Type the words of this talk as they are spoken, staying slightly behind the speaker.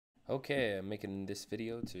Okay, I'm making this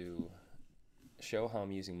video to show how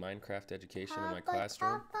I'm using Minecraft education in my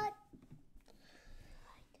classroom.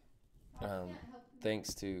 Um,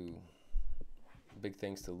 thanks to Big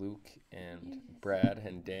thanks to Luke and Brad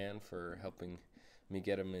and Dan for helping me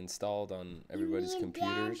get them installed on everybody's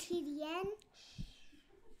computers.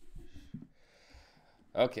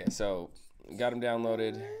 Okay, so got them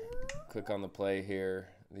downloaded. Click on the play here.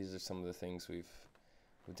 These are some of the things we've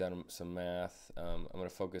done some math. I'm going to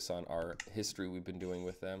focus on our history we've been doing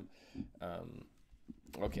with them.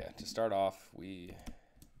 Okay, to start off,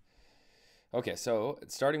 so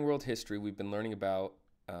starting world history, we've been learning about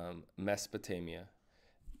Mesopotamia.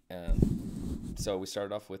 So we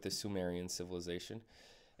started off with the Sumerian civilization.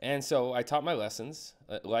 And so I taught my lessons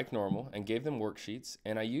like normal and gave them worksheets.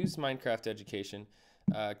 And I used Minecraft education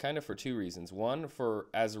kind of for two reasons. One, for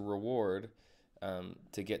as a reward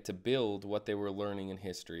to get to build what they were learning in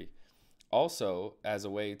history. Also, as a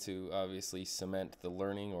way to obviously cement the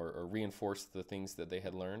learning or reinforce the things that they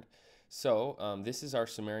had learned. So this is our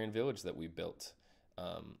Sumerian village that we built,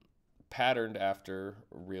 patterned after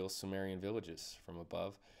real Sumerian villages from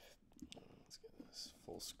above. Let's get this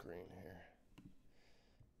full screen here.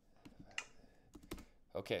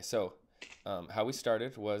 Okay, so how we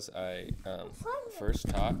started was I first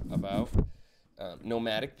taught about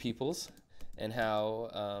nomadic peoples and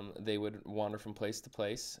how they would wander from place to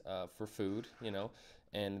place for food,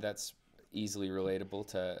 and that's easily relatable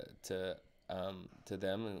to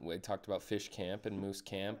them. And we talked about fish camp and moose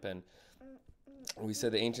camp, and we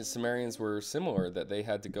said the ancient Sumerians were similar, that they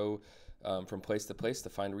had to go from place to place to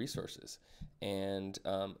find resources. And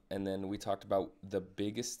then we talked about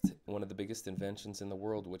one of the biggest inventions in the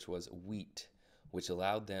world, which was wheat, which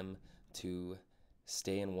allowed them to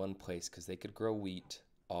stay in one place because they could grow wheat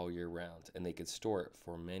all year round and they could store it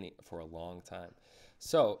for a long time.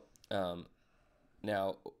 So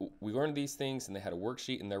now we learned these things, and they had a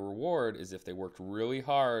worksheet, and their reward is if they worked really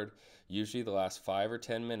hard, usually the last 5 or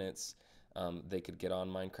 10 minutes, they could get on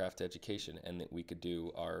Minecraft education, and that we could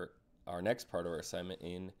do our next part of our assignment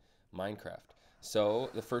in Minecraft. So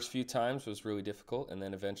the first few times was really difficult, and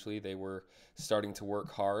then eventually they were starting to work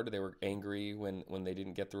hard. They were angry when they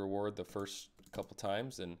didn't get the reward the first couple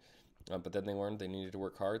times, and but then they learned they needed to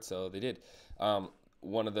work hard, so they did.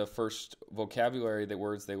 One of the first vocabulary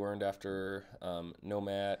words they learned after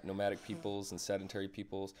nomadic peoples and sedentary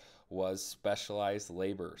peoples was specialized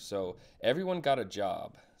labor. So everyone got a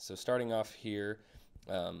job. So starting off here,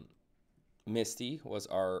 Misty was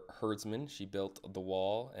our herdsman. She built the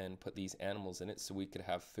wall and put these animals in it so we could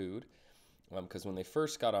have food. Because when they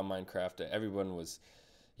first got on Minecraft, everyone was,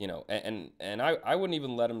 and I wouldn't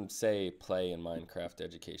even let them say play in Minecraft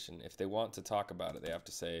education. If they want to talk about it, they have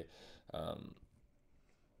to say,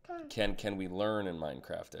 can we learn in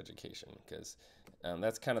Minecraft education? Because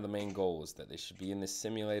that's kind of the main goal, is that they should be in this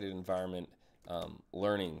simulated environment,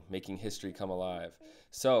 learning, making history come alive.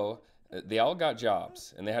 So they all got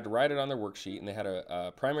jobs, and they had to write it on their worksheet, and they had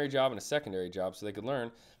a primary job and a secondary job so they could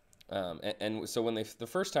learn. And so when the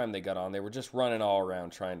first time they got on, they were just running all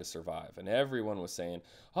around trying to survive, and everyone was saying,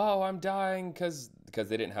 "Oh, I'm dying," because they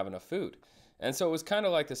didn't have enough food. And so it was kind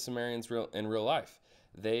of like the Sumerians in real life.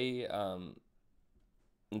 They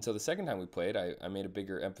and so the second time we played, I made a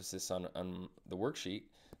bigger emphasis on the worksheet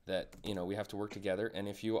that we have to work together, and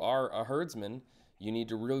if you are a herdsman, you need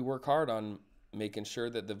to really work hard on making sure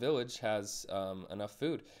that the village has enough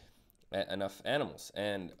food, enough animals.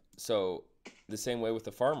 And so the same way with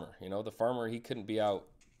the farmer, the farmer, he couldn't be out,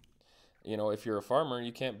 if you're a farmer,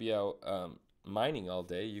 you can't be out mining all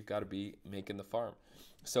day. You've got to be making the farm.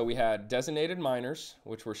 So we had designated miners,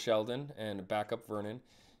 which were Sheldon and backup Vernon,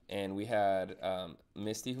 and we had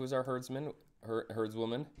Misty, who was our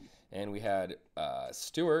herdswoman, and we had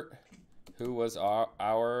Stuart, who was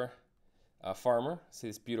our farmer. See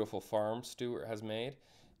this beautiful farm Stuart has made.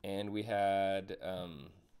 And we had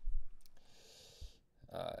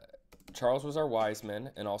Charles was our wise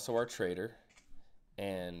man and also our trader.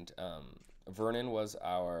 And Vernon was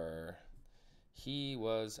our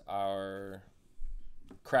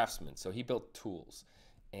craftsman, so he built tools.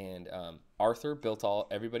 And Arthur built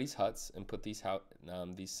everybody's huts and put these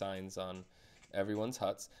signs on everyone's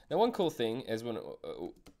huts. Now, one cool thing is when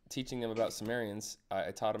teaching them about Sumerians,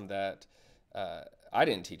 I taught them that I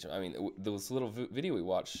didn't teach them. I mean, this little video we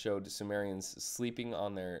watched showed Sumerians sleeping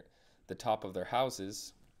on the top of their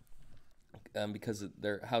houses because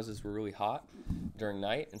their houses were really hot during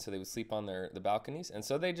night, and so they would sleep on the balconies. And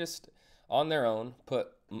so they just, on their own,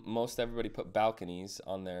 most everybody put balconies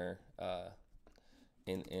on their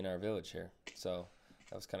in our village here. So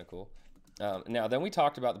that was kind of cool. Now, then we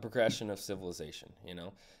talked about the progression of civilization.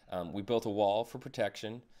 We built a wall for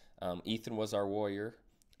protection. Ethan was our warrior.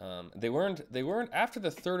 They learned after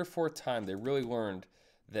the third or fourth time, they really learned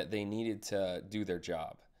that they needed to do their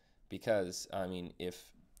job, because I mean, if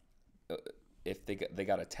they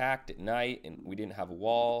got attacked at night and we didn't have a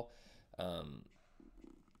wall, that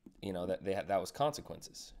was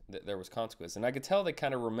consequences. There was consequences, and I could tell they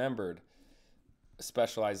kind of remembered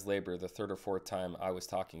specialized labor the third or fourth time I was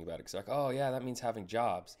talking about it. Because like, oh yeah, that means having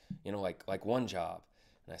jobs, like one job.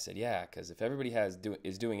 And I said, yeah, because if everybody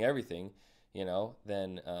is doing everything,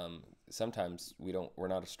 then sometimes we're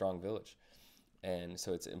not a strong village. And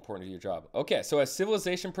so it's important to do your job. Okay, so as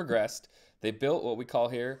civilization progressed, they built what we call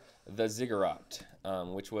here the Ziggurat,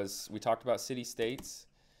 which was, we talked about city-states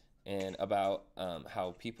and about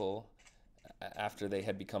how people, after they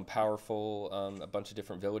had become powerful, a bunch of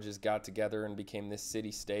different villages got together and became this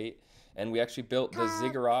city-state. And we actually built the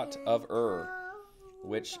Ziggurat of Ur,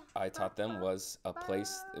 which I taught them was a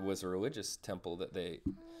place, it was a religious temple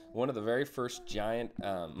one of the very first giant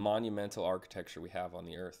monumental architecture we have on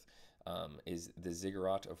the earth. Is the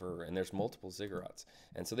Ziggurat of Ur, and there's multiple ziggurats.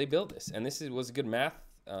 And so they built this, and this was a good math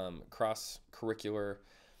cross-curricular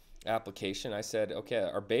application. I said, okay,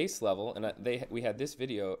 our base level, and we had this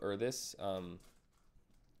video, or this,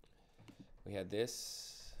 we had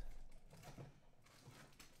this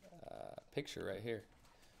picture right here,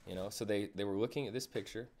 so they were looking at this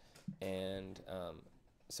picture, and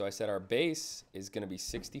so I said our base is going to be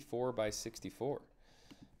 64 by 64,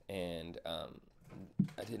 and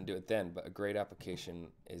I didn't do it then, but a great application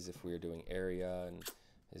is if we were doing area, and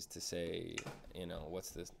is to say,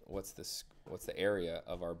 what's the area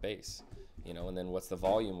of our base, and then what's the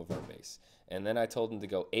volume of our base. And then I told them to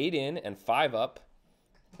go 8 in and 5 up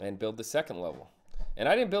and build the second level. And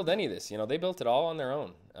I didn't build any of this, they built it all on their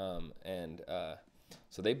own.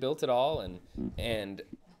 So they built it all, and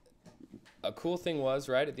a cool thing was,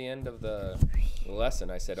 right at the end of the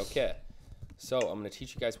lesson, I said, okay, so I'm going to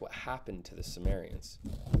teach you guys what happened to the Summerians.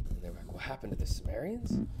 And they were like, what happened to the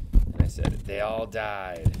Summerians? And I said, they all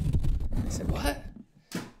died. And I said, what?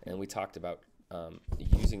 And we talked about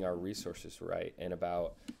using our resources right, and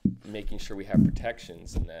about making sure we have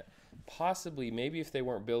protections, and that possibly, maybe if they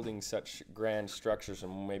weren't building such grand structures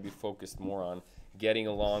and maybe focused more on getting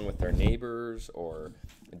along with their neighbors or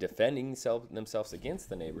defending themselves against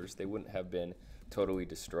the neighbors, they wouldn't have been totally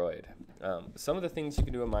destroyed. Some of the things you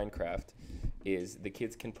can do in Minecraft is the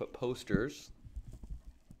kids can put posters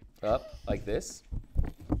up like this,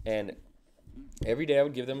 and every day I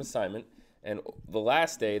would give them an assignment, and the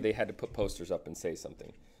last day they had to put posters up and say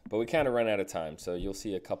something. But we kind of run out of time, so you'll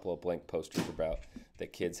see a couple of blank posters about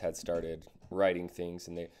that kids had started writing things,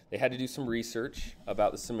 and they had to do some research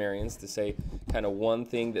about the Summerians to say kind of one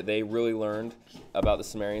thing that they really learned about the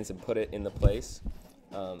Summerians and put it in the place.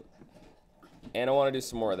 And I want to do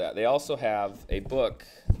some more of that. They also have a book.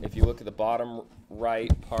 If you look at the bottom right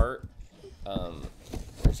part,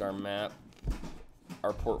 there's our map,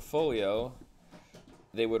 our portfolio.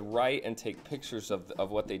 They would write and take pictures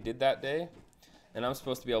of what they did that day. And I'm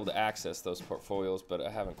supposed to be able to access those portfolios, but I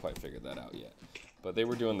haven't quite figured that out yet. But they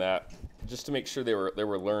were doing that just to make sure they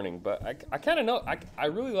were learning. But I kind of know, I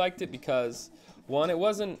really liked it because, one, it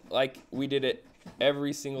wasn't like we did it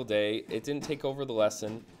every single day. It didn't take over the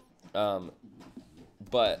lesson.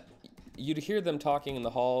 But you'd hear them talking in the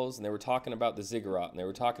halls, and they were talking about the Ziggurat, and they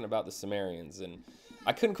were talking about the Summerians. And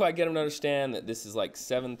I couldn't quite get them to understand that this is like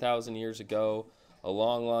 7,000 years ago, a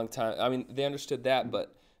long, long time. I mean, they understood that,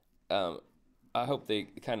 but I hope they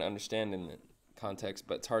kind of understand in the context,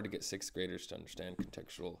 but it's hard to get 6th graders to understand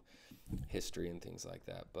contextual history and things like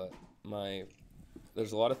that. But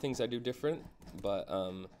there's a lot of things I do different, but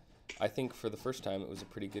I think for the first time it was a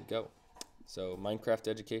pretty good go. So Minecraft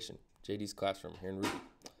education, JD's classroom here in Ruby.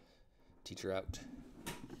 Teacher out.